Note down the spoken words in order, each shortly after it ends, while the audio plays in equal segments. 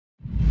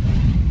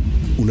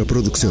Una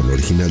producción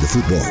original de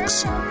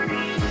FUTVOX.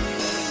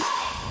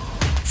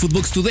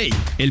 FUTVOX Today,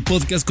 el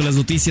podcast con las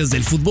noticias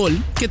del fútbol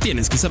que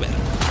tienes que saber.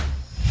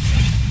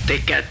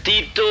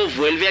 Tecatito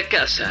vuelve a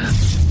casa.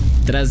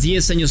 Tras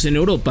 10 años en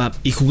Europa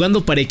y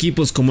jugando para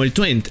equipos como el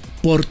Twente,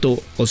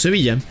 Porto o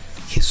Sevilla,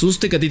 Jesús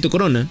Tecatito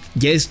Corona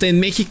ya está en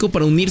México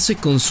para unirse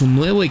con su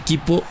nuevo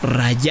equipo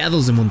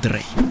Rayados de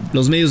Monterrey.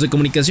 Los medios de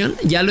comunicación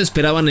ya lo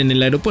esperaban en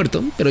el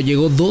aeropuerto, pero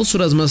llegó 2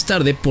 horas más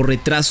tarde por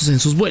retrasos en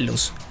sus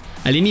vuelos.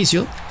 Al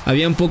inicio,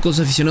 habían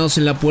pocos aficionados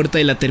en la puerta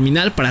de la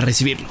terminal para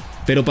recibirlo,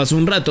 pero pasó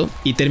un rato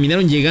y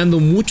terminaron llegando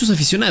muchos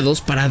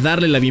aficionados para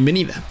darle la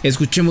bienvenida.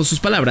 Escuchemos sus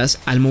palabras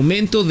al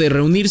momento de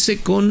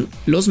reunirse con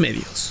los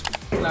medios.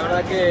 La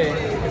verdad que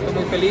estoy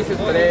muy feliz,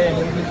 esperé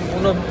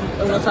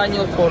unos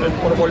años por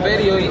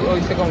volver y hoy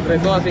se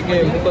concretó, así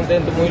que muy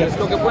contento.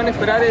 Lo que pueden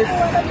esperar es,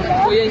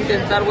 voy a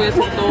hacer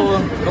todo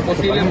lo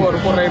posible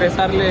por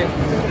regresarle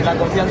la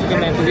confianza que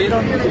me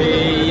tuvieron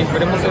y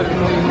esperemos ser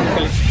muy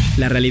felices.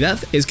 La realidad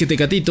es que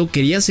Tecatito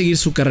quería seguir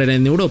su carrera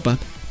en Europa,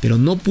 pero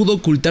no pudo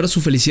ocultar su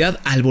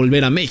felicidad al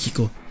volver a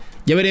México.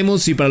 Ya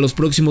veremos si para los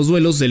próximos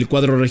duelos del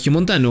cuadro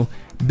regiomontano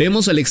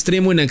vemos al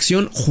extremo en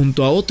acción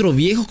junto a otro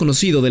viejo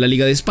conocido de la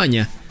Liga de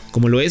España,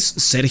 como lo es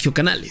Sergio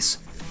Canales.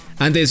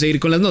 Antes de seguir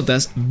con las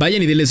notas,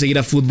 vayan y denle seguir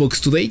a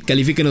FUTVOX Today,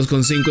 califíquenos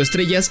con 5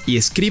 estrellas y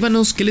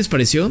escríbanos qué les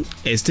pareció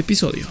este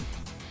episodio.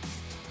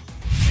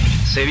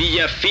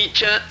 Sevilla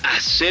ficha a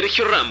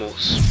Sergio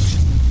Ramos.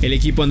 El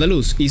equipo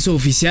andaluz hizo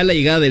oficial la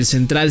llegada del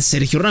central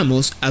Sergio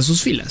Ramos a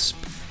sus filas.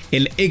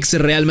 El ex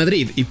Real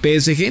Madrid y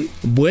PSG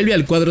vuelve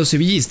al cuadro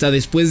sevillista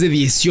después de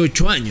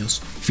 18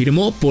 años.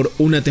 Firmó por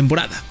una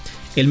temporada.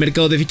 El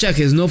mercado de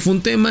fichajes no fue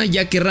un tema,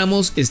 ya que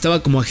Ramos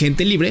estaba como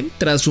agente libre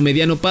tras su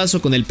mediano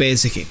paso con el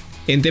PSG.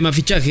 En tema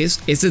fichajes,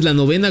 esta es la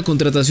 9ª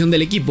contratación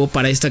del equipo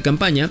para esta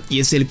campaña y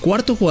es el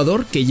 4º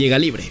jugador que llega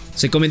libre.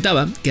 Se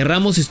comentaba que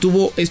Ramos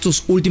estuvo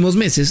estos últimos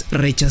meses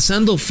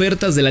rechazando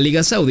ofertas de la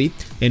Liga Saudí,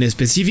 en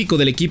específico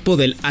del equipo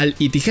del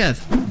Al-Ittihad,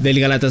 del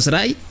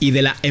Galatasaray y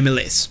de la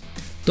MLS.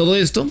 Todo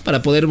esto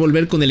para poder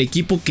volver con el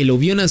equipo que lo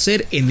vio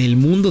nacer en el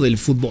mundo del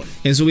fútbol.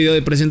 En su video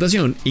de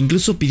presentación,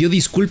 incluso pidió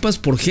disculpas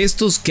por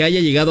gestos que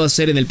haya llegado a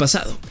hacer en el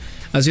pasado,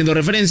 haciendo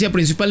referencia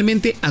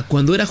principalmente a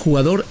cuando era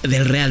jugador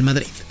del Real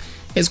Madrid.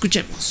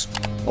 Escuchemos.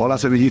 Hola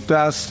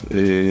sevillistas,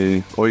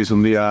 hoy es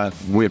un día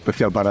muy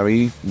especial para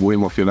mí, muy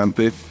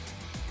emocionante.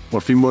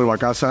 Por fin vuelvo a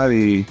casa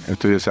y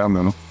estoy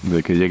deseando,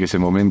 de que llegue ese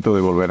momento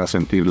de volver a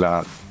sentir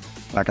la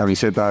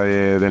camiseta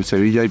del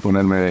Sevilla y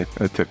ponerme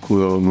este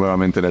escudo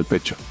nuevamente en el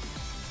pecho.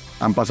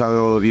 Han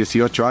pasado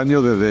 18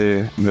 años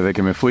desde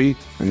que me fui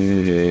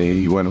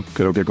y bueno,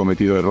 creo que he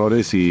cometido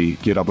errores y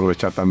quiero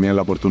aprovechar también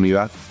la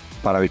oportunidad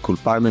para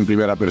disculparme en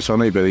primera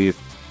persona y pedir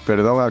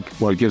perdón a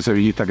cualquier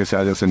sevillista que se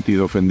haya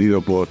sentido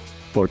ofendido por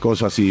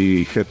cosas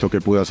y gestos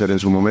que pude hacer en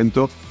su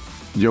momento.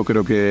 Yo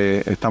creo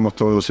que estamos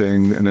todos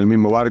en el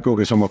mismo barco,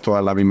 que somos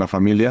todas la misma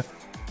familia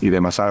y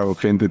demasiada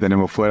gente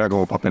tenemos fuera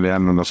como para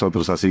pelearnos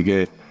nosotros. Así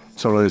que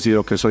solo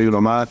deciros que soy uno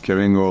más, que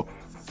vengo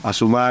a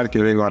sumar, que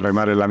vengo a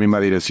remar en la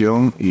misma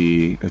dirección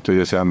y estoy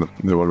deseando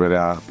de volver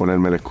a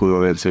ponerme el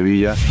escudo del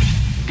Sevilla.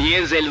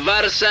 10 del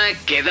Barça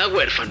queda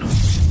huérfano.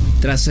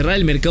 Tras cerrar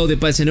el mercado de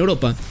pases en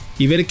Europa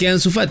y ver que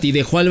Ansu Fati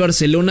dejó al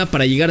Barcelona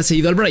para llegar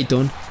cedido al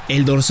Brighton,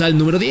 el dorsal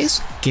número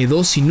 10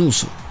 quedó sin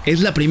uso. Es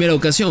la primera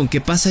ocasión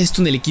que pasa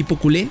esto en el equipo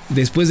culé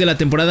después de la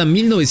temporada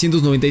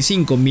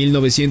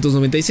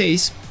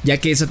 1995-1996, ya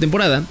que esa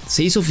temporada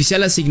se hizo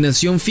oficial la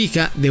asignación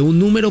fija de un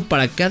número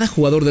para cada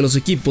jugador de los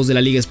equipos de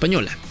la Liga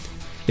Española.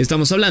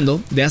 Estamos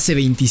hablando de hace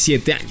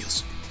 27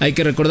 años. Hay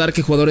que recordar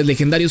que jugadores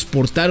legendarios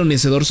portaron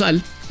ese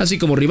dorsal, así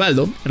como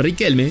Rivaldo,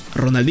 Riquelme,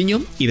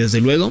 Ronaldinho y desde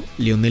luego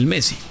Lionel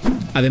Messi.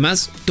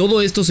 Además,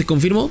 todo esto se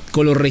confirmó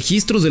con los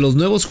registros de los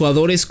nuevos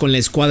jugadores con la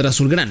escuadra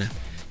azulgrana,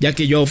 ya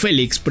que Joao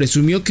Félix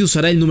presumió que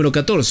usará el número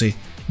 14,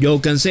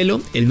 Joao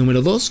Cancelo el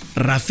número 2,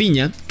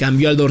 Rafinha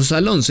cambió al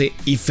dorsal 11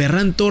 y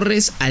Ferran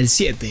Torres al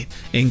 7.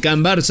 En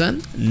Can Barça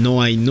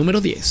no hay número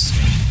 10.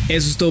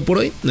 Eso es todo por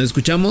hoy, nos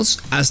escuchamos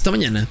hasta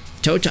mañana.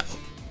 Chao chao.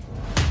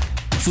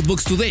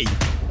 FUTVOX Today.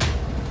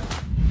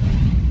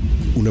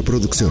 Una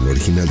producción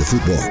original de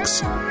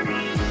FUTVOX.